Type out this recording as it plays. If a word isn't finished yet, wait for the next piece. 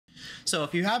So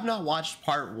if you have not watched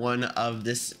part 1 of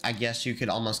this, I guess you could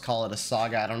almost call it a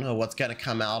saga. I don't know what's going to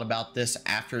come out about this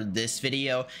after this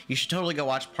video. You should totally go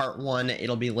watch part 1.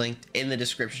 It'll be linked in the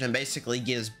description and basically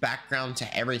gives background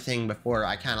to everything before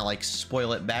I kind of like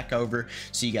spoil it back over.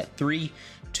 So you got 3,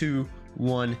 2,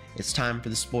 1. It's time for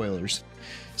the spoilers.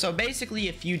 So basically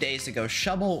a few days ago,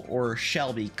 Shubble or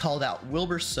Shelby called out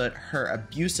WilburSoot, her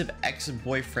abusive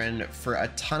ex-boyfriend, for a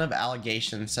ton of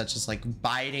allegations such as like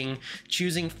biting,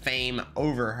 choosing fame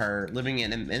over her, living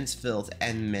in immense filth,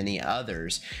 and many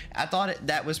others. I thought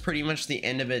that was pretty much the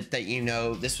end of it, that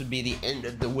this would be the end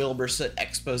of the WilburSoot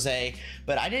expose,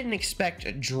 but I didn't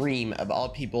expect Dream, of all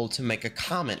people, to make a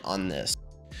comment on this.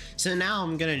 So now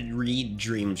I'm gonna read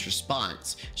Dream's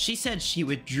response. She said she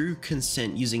withdrew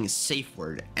consent using a safe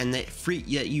word, and that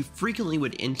you frequently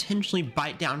would intentionally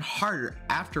bite down harder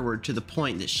afterward to the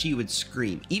point that she would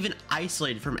scream, even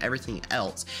isolated from everything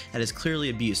else. That is clearly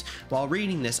abuse. While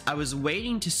reading this, I was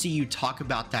waiting to see you talk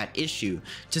about that issue,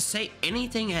 to say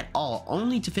anything at all,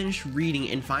 only to finish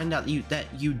reading and find out that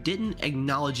you didn't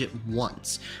acknowledge it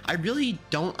once. I really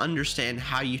don't understand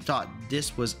how you thought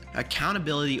this was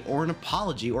accountability or an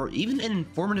apology or even an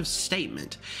informative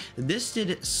statement. This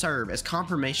did serve as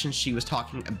confirmation she was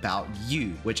talking about you,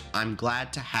 which I'm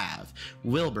glad to have.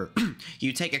 Wilbur,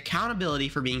 you take accountability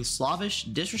for being slavish,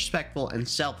 disrespectful, and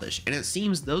selfish, and it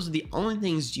seems those are the only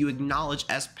things you acknowledge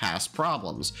as past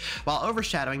problems, while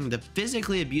overshadowing the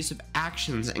physically abusive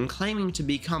actions and claiming to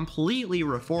be completely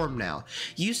reformed now.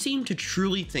 You seem to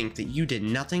truly think that you did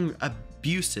nothing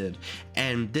abusive,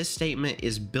 and this statement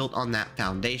is built on that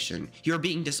foundation. You're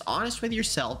being dishonest with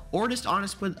yourself or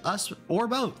dishonest with us, or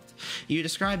both. You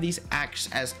describe these acts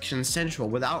as consensual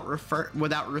without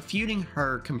refuting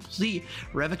her complete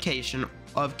revocation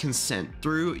of consent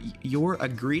through your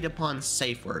agreed upon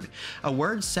safe word, a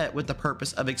word set with the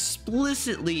purpose of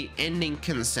explicitly ending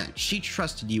consent. She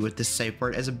trusted you with this safe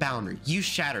word as a boundary. You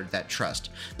shattered that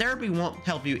trust. Therapy won't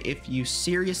help you if you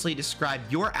seriously describe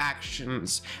your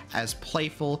actions as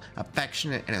playful,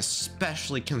 affectionate, and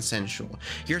especially consensual.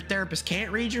 Your therapist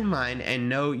can't read your mind and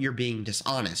know you're being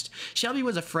dishonest. Shelby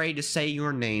was afraid to say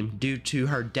your name due to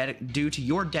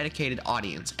your dedicated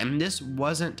audience, and this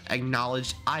wasn't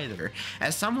acknowledged either.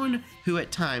 As someone who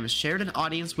at times shared an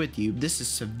audience with you, this is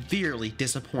severely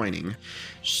disappointing.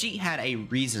 She had a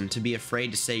reason to be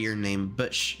afraid to say your name,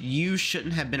 but you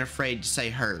shouldn't have been afraid to say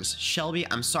hers. Shelby,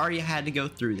 I'm sorry you had to go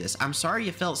through this. I'm sorry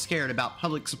you felt scared about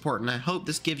public support, and I hope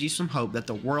this gives you some hope that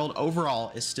the world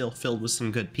overall is still filled with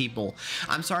some good people.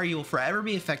 I'm sorry you will forever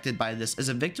be affected by this. As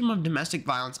a victim of domestic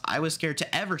violence, I was scared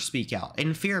to ever speak out,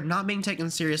 in fear of not being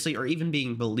taken seriously or even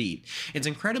being believed. It's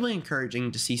incredibly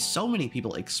encouraging to see so many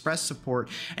people express support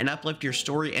and uplift your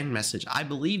story and message. I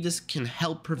believe this can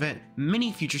help prevent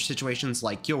many future situations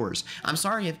like yours. I'm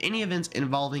sorry if any events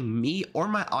involving me or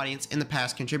my audience in the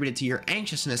past contributed to your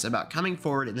anxiousness about coming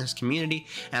forward in this community,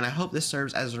 and I hope this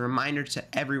serves as a reminder to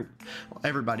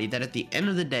everybody that at the end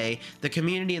of the day, the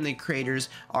community and the creators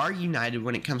are united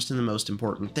when it comes to the most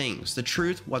important things: the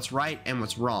truth, what's right, and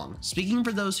what's wrong. Speaking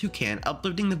for those who can,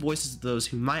 uplifting the voices of those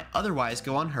who might otherwise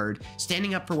go unheard,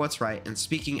 standing up for what's right, and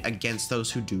speaking against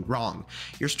those who do wrong.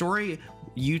 Your story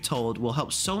you told will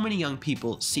help so many young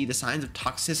people see the signs of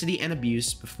toxicity and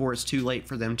abuse before it's too late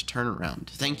for them to turn around.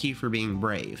 Thank you for being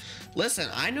brave. Listen,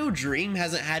 I know Dream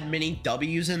hasn't had many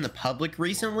W's in the public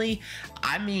recently.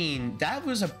 I mean, that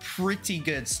was a pretty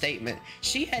good statement.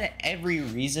 She had every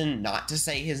reason not to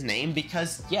say his name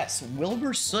because, yes,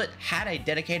 WilburSoot had a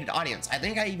dedicated audience. I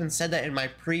think I even said that in my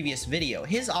previous video.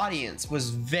 His audience was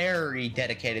very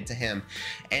dedicated to him,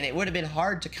 and it would have been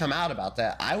hard to come out about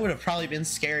that. I would have probably been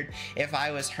scared if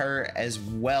I was her as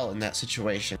well in that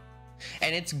situation.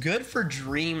 And it's good for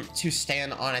Dream to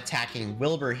stand on attacking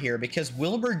Wilbur here, because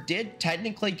Wilbur did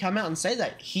technically come out and say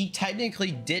that. He technically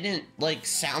didn't like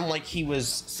sound like he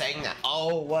was saying that,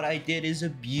 oh, what I did is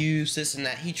abuse, this and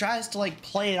that. He tries to like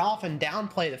play it off and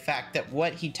downplay the fact that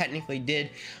what he technically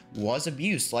did was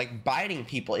abuse, like biting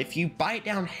people. If you bite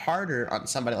down harder on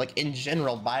somebody, like in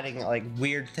general, biting, like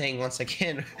weird thing, once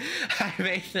again, I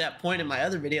made that point in my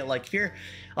other video, like if you're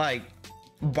like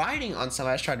biting on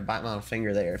somebody, I just tried to bite my own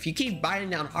finger there. If you keep biting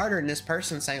down harder and this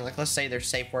person saying, like, let's say their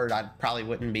safe word, I probably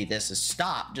wouldn't be this, is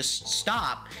stop, just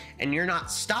stop, and you're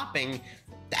not stopping,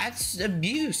 that's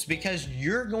abuse because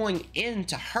you're going in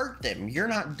to hurt them. You're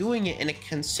not doing it in a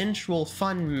consensual,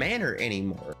 fun manner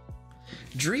anymore.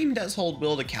 Dream does hold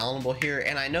Will accountable here,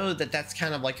 and I know that that's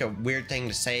kind of like a weird thing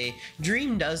to say.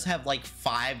 Dream does have like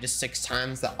 5 to 6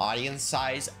 times the audience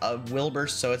size of Wilbur,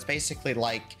 so it's basically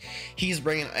like he's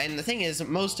bringing, and the thing is,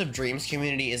 most of Dream's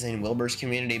community is in Wilbur's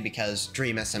community because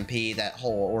Dream SMP, that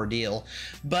whole ordeal.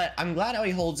 But I'm glad how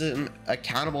he holds him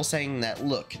accountable, saying that,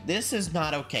 look, this is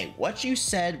not okay. What you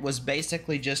said was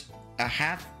basically just a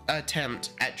half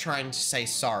attempt at trying to say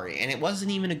sorry, and it wasn't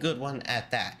even a good one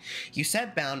at that. You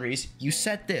set boundaries, you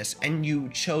set this, and you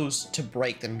chose to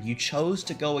break them. You chose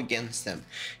to go against them.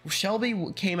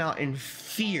 Shelby came out in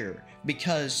fear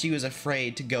because she was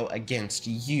afraid to go against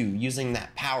you, using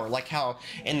that power, like how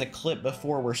in the clip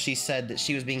before where she said that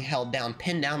she was being held down,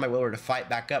 pinned down by Wilbur to fight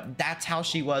back up. That's how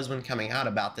she was when coming out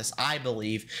about this, I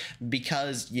believe,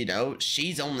 because, you know,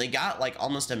 she's only got like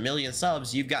almost 1 million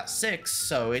subs, you've got 6,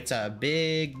 so it's a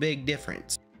big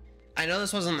difference. I know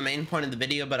this wasn't the main point of the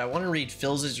video, but I want to read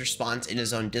Phil's response in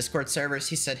his own Discord servers.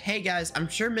 He said, "Hey guys, I'm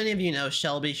sure many of you know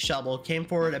Shelby Shubble came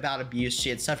forward about abuse she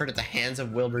had suffered at the hands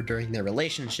of Wilbur during their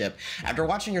relationship. After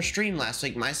watching her stream last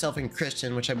week, myself and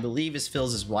Kristen, which I believe is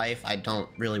Phil's wife, I don't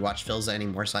really watch Phil's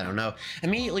anymore, so I don't know,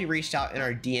 immediately reached out in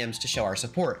our DMs to show our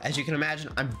support. As you can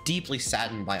imagine, I'm deeply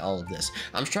saddened by all of this.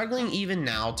 I'm struggling even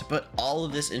now to put all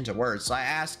of this into words, so I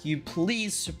ask you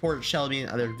please support Shelby and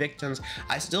other victims.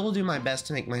 I still will do my best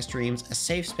to make my streams a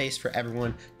safe space for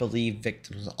everyone. Believe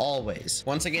victims always."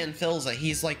 Once again, Philza,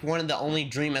 he's like one of the only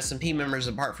Dream SMP members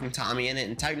apart from Tommy in it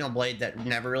and Technoblade that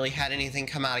never really had anything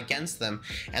come out against them,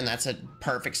 and that's a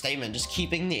perfect statement. Just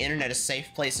keeping the internet a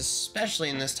safe place, especially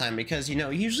in this time, because, you know,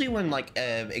 usually when like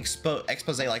a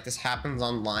expose like this happens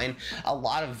online, a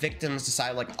lot of victims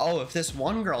decide like, oh, if this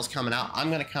one girl's coming out, I'm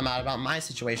gonna come out about my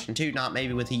situation too, not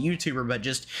maybe with a YouTuber, but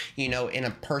just, you know, in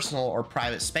a personal or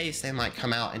private space, they might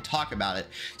come out and talk about it.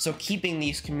 So keeping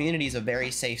these communities a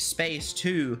very safe space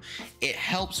too, it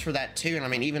helps for that too. And I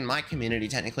mean, even my community,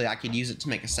 technically I could use it to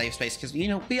make a safe space, because, you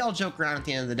know, we all joke around at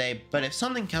the end of the day, but if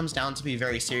something comes down to be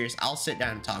very serious, I'll sit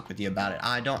down and talk with you about it.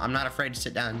 I'm not afraid to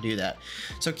sit down and do that.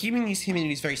 So keeping these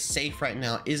communities very safe right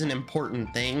now is an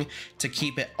important thing, to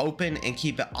keep it open and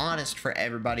keep it honest for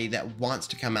everybody that wants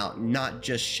to come out, not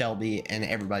just Shelby and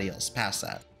everybody else past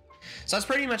that. So that's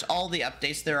pretty much all the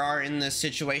updates there are in this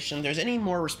situation. If there's any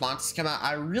more responses come out,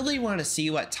 I really want to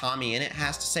see what Tommy in it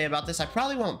has to say about this. I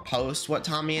probably won't post what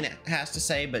Tommy in it has to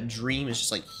say, but Dream is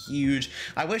just like huge.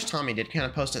 I wish Tommy did kind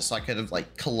of post it so I could have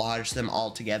like collaged them all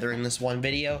together in this one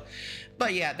video.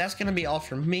 But yeah, that's going to be all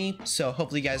from me. So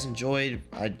hopefully you guys enjoyed.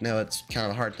 I know it's kind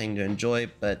of a hard thing to enjoy,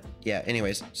 but yeah,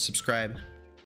 anyways, subscribe.